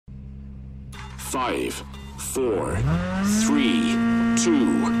5, 4, 3,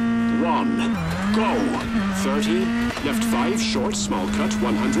 2, 1, go! 30, left 5, short, small cut,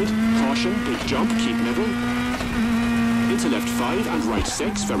 100, caution, big jump, keep middle. Into left 5 and right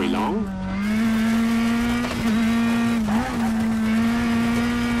 6, very long.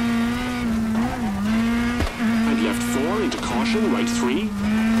 And left 4 into caution, right 3.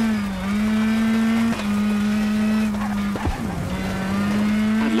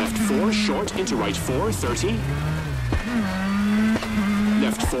 And left 4, short, into right 4, 30.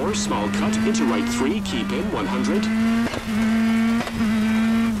 Left 4, small cut, into right 3, keep in, 100.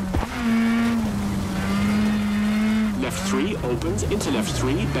 Left 3, opens, into left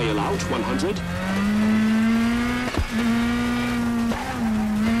 3, bail out, 100.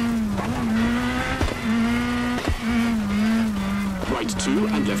 Right 2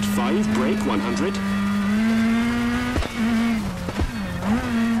 and left 5, brake, 100.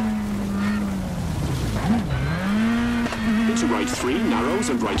 Into right 3, narrows,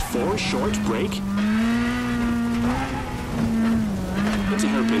 and right 4, short, brake. Into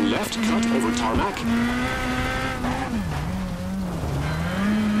hairpin left, cut, over tarmac.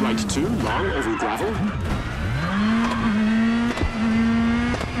 Right 2, long, over gravel.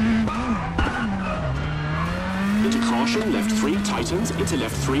 Into caution, left 3, tightens. Into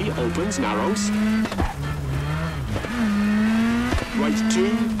left 3, opens, narrows. Right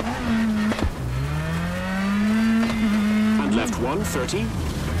 2. Left 1, 30.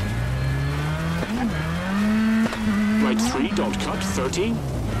 Right 3, don't cut, 30.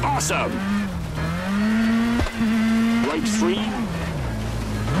 Awesome! Right 3.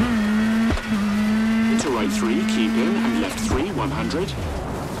 Into right 3, keep in, and left 3, 100.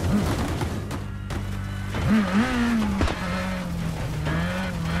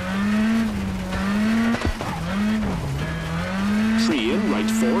 Tree in, right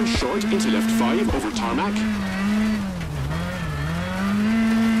 4, short, into left 5, over tarmac.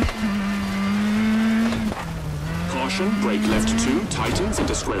 Brake left 2, tightens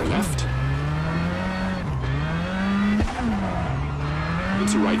into square left.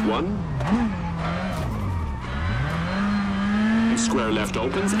 Into right 1. And square left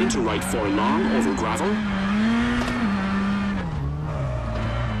opens, into right 4 long, over gravel.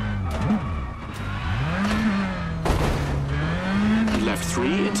 Left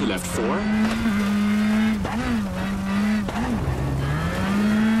 3 into left 4.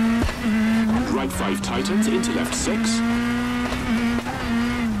 Right 5 tightens, into left 6.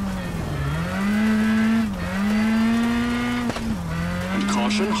 And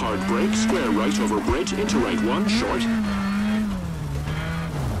caution, hard brake, square right over bridge, into right 1, short.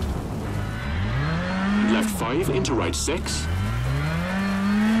 And left 5, into right 6.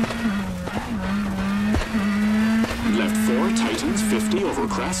 And left 4 tightens, 50 over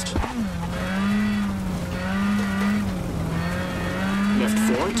crest. Left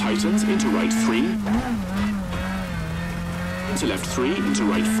 4, tightens, into right 3. Into left 3, into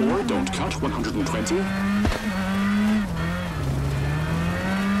right 4, don't cut, 120.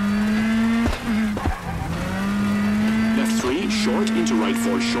 Left 3, short, into right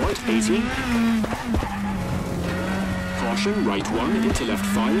 4, short, 80. Caution, right 1, into left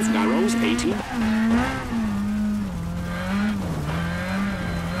 5, narrows, 80.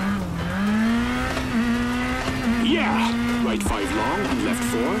 Yeah! Right 5 long and left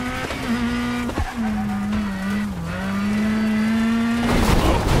 4.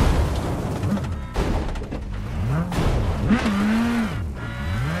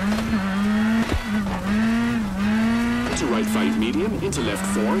 Into right 5 medium, into left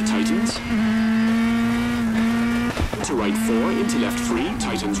 4, tightens. Into right 4, into left 3,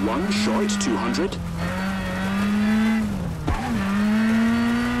 tightens 1, short, 200.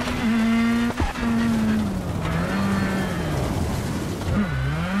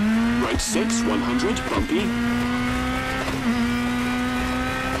 Right 6, 100, bumpy.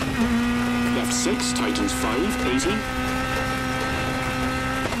 Left 6, tightens 5, 80.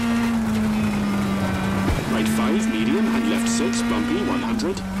 Right 5, medium, and left 6, bumpy,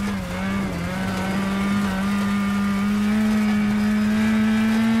 100.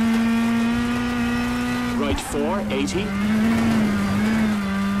 Right 4, 80.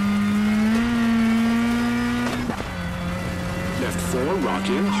 Left 4, rock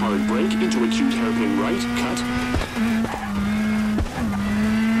in, hard brake, into acute hairpin right, cut.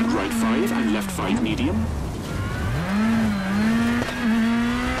 And right 5 and left 5 medium.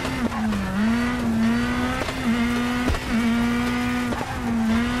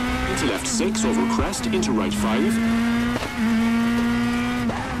 Into left 6 over crest, into right 5.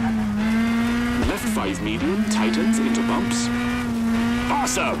 Left 5 medium, tightens into bumps.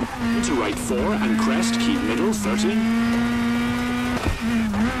 Awesome! Into right 4 and crest, keep middle, 30.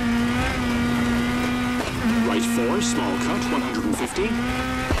 Right 4, small cut, 150.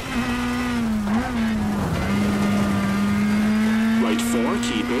 Right 4,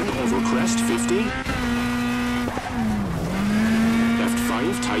 keep in, over crest, 50. Left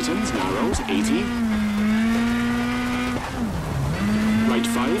 5, tightens, narrows, 80. Right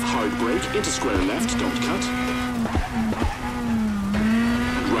 5, hard brake, into square left, don't cut.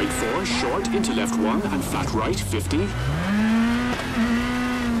 And right 4, short, into left 1 and flat right, 50.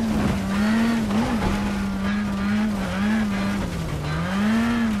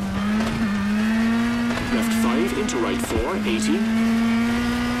 Left 5, into right 4, 80.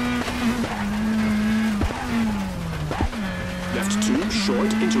 Left 2,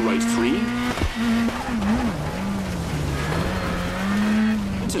 short, into right 3.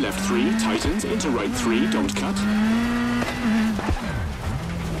 Into left 3, tightens, into right 3, don't cut.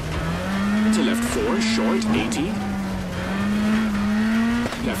 Into left 4, short, 80.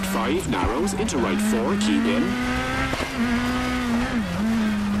 Left 5, narrows, into right 4, keep in.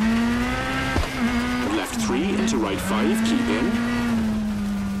 And left 3, into right 5, keep in.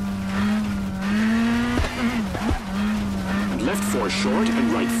 And left 4, short,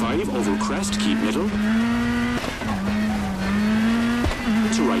 and right 5, over crest, keep middle.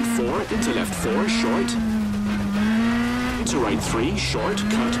 Into right 4, into left 4, short. Into right 3, short,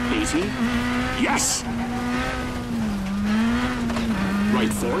 cut, 80. Yes!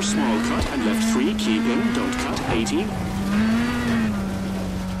 Right 4, small cut, and left 3, keep in, don't cut, 80.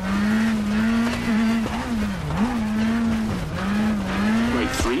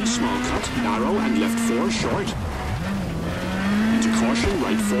 Right 3, small cut, narrow, and left 4, short. Into caution,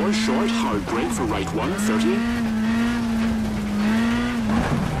 right 4, short, hard brake for right 1, 30.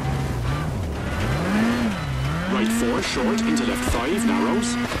 Right 4, short, into left 5,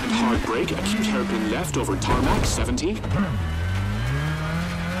 narrows, and hard brake, acute hairpin left over tarmac, 70.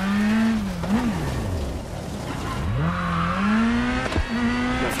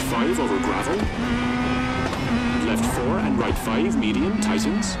 Left 5 over gravel. Left 4 and right 5, medium,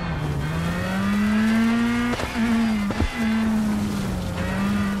 tightens.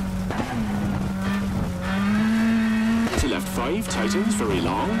 To left 5, tightens, very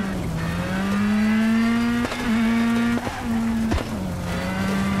long.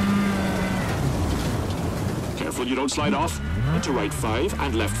 Careful you don't slide off. Into right 5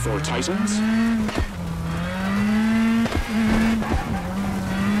 and left 4, tightens.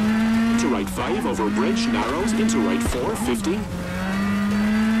 Into right 5 over bridge, narrows, into right 4, 50.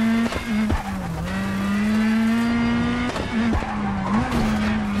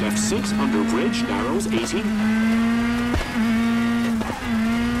 Left 6 under bridge, narrows, 80.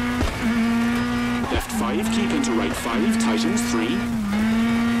 Left 5, keep into right 5, tightens, 3.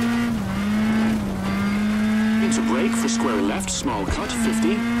 Into brake for square left, small cut,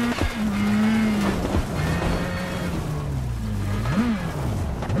 50.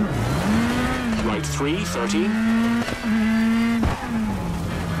 Right 3, 30.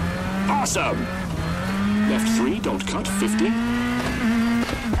 Awesome! Left 3, don't cut, 50.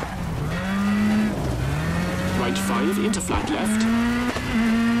 Right 5, into flat left.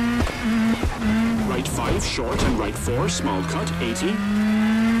 Right 5, short, and right 4, small cut, 80.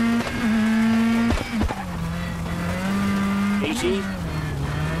 80.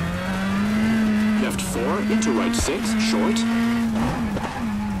 Left 4, into right 6, short.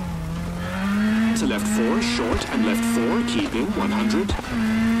 To left 4, short, and left 4, keep in, 100.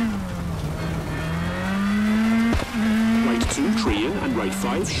 Right 2, tree in, and right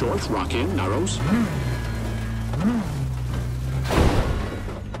 5, short, rock in, narrows.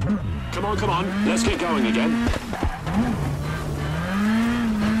 Come on, let's get going again.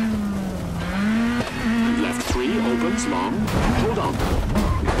 And left 3, opens, long, hold on.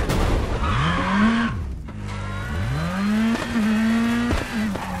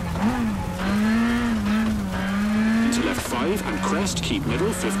 Into left 5 and crest, keep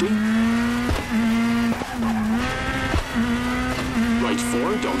middle, 50. Right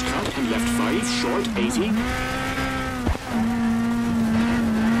 4, don't cut, and left 5, short, 80.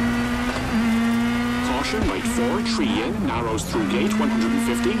 Caution, right 4, tree in, narrows through gate,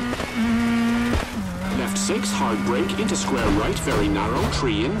 150. Left 6, hard brake, into square right, very narrow,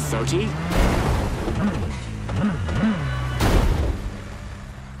 tree in, 30.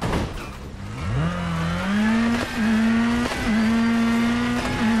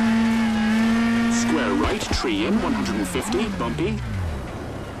 Square right, tree in, 150, bumpy.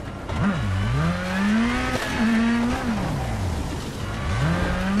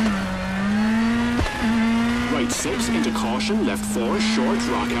 Right 6 into caution, left 4, short,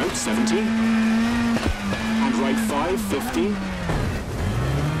 rock out, 70. And right 5, 50.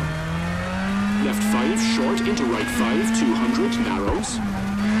 Left 5, short, into right 5, 200, narrows.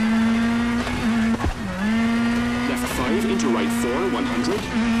 Left 5, into right 4, 100.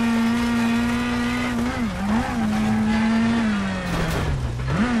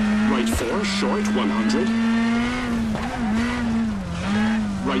 Right 4, short, 100.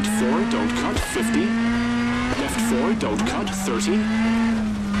 Right 4, don't cut, 50. Left 4, don't cut, 30.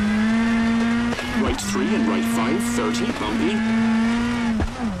 Right 3 and right 5, 30, bumpy.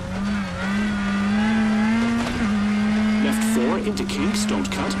 Left 4 into kinks,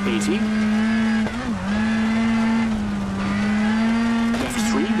 don't cut, 80. Left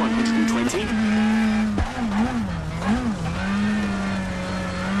 3, 120.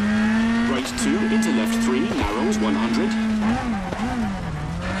 Right 2 into left 3, narrows, 100.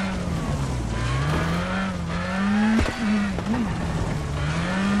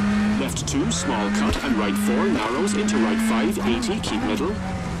 Left 2, small cut, and right 4, narrows into right 5, 80, keep middle.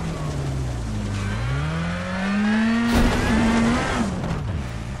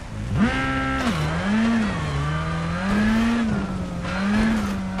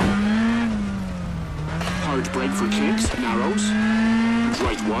 Hard brake for kinks, narrows.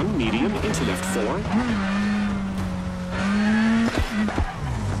 Right 1, medium, into left 4.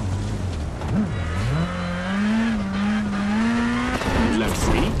 Left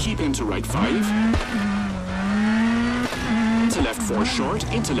 3, keep into right 5. Into left 4 short,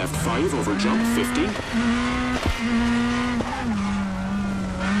 into left 5 over jump, 50.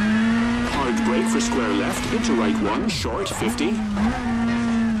 Hard brake for square left, into right 1 short, 50.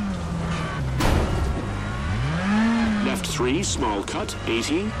 Left 3, small cut,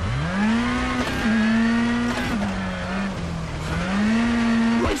 80.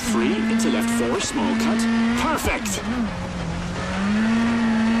 Right 3, into left 4, small cut, perfect!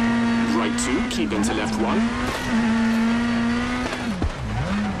 Right 2, keep into left 1.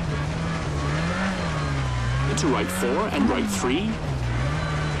 Into right 4 and right 3.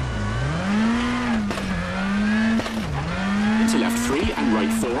 Into left 3 and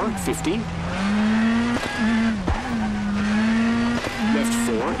right 4, 50. Left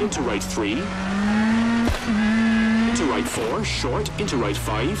 4 into right 3. Into right 4, short, into right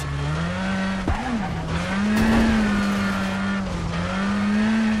 5.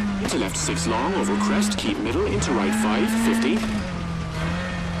 Into left 6 long, over crest, keep middle, into right 5, 50.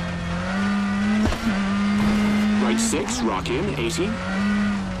 Right 6, rock in, 80.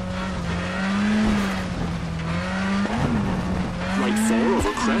 Right 4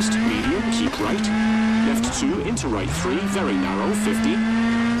 over crest, medium, keep right. Left 2 into right 3, very narrow, 50.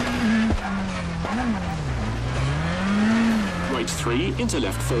 Right 3 into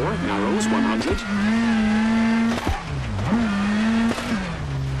left 4, narrows, 100.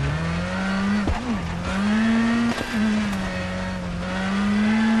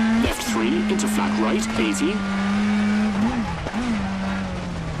 Left 3 into flat right, 80.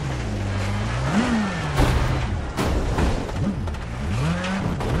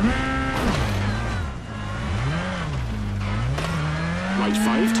 Right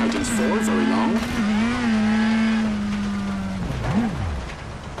 5 tightens 4, very long.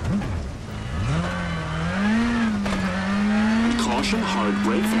 And caution, hard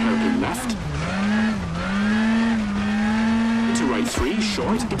brake for hairpin left. Into right 3,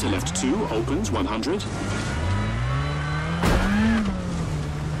 short, into left 2, opens, 100.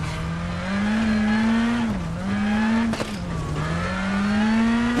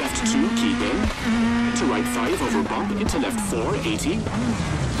 Left 2, keep in. Into right 5 over bump, into left 4, 80.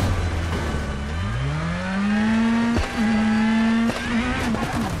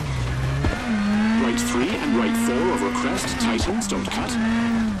 Right 3 and right 4 over crest, tightens, don't cut.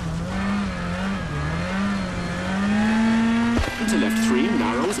 Into left 3,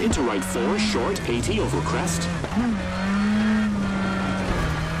 narrows, into right 4, short, 80 over crest.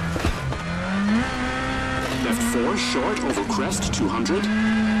 Left 4, short, over crest, 200.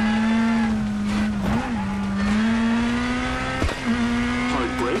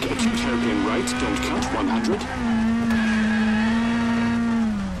 Hard brake, acute hairpin right, don't cut, 100.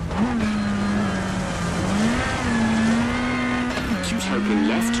 Acute hairpin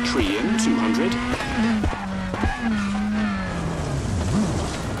left, tree in, 200.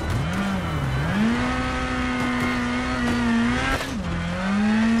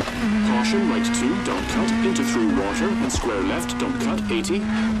 Caution, right 2, don't cut, into through water, and square left, don't cut, 80.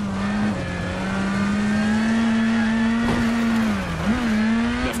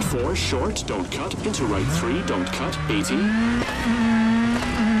 Left 4, short, don't cut, into right 3, don't cut, 80.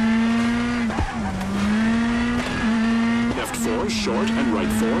 short and right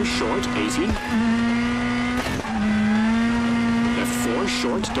 4 short, 80. Left 4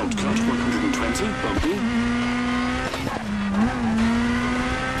 short, don't cut, 120, bumpy.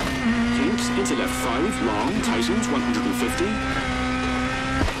 Kinks into left 5, long, tightens, 150.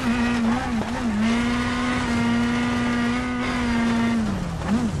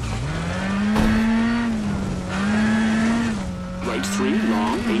 Right 3,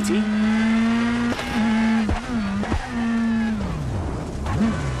 long, 80.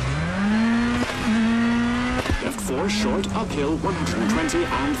 Left 4 short, uphill, 120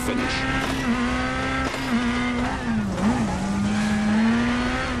 and finish.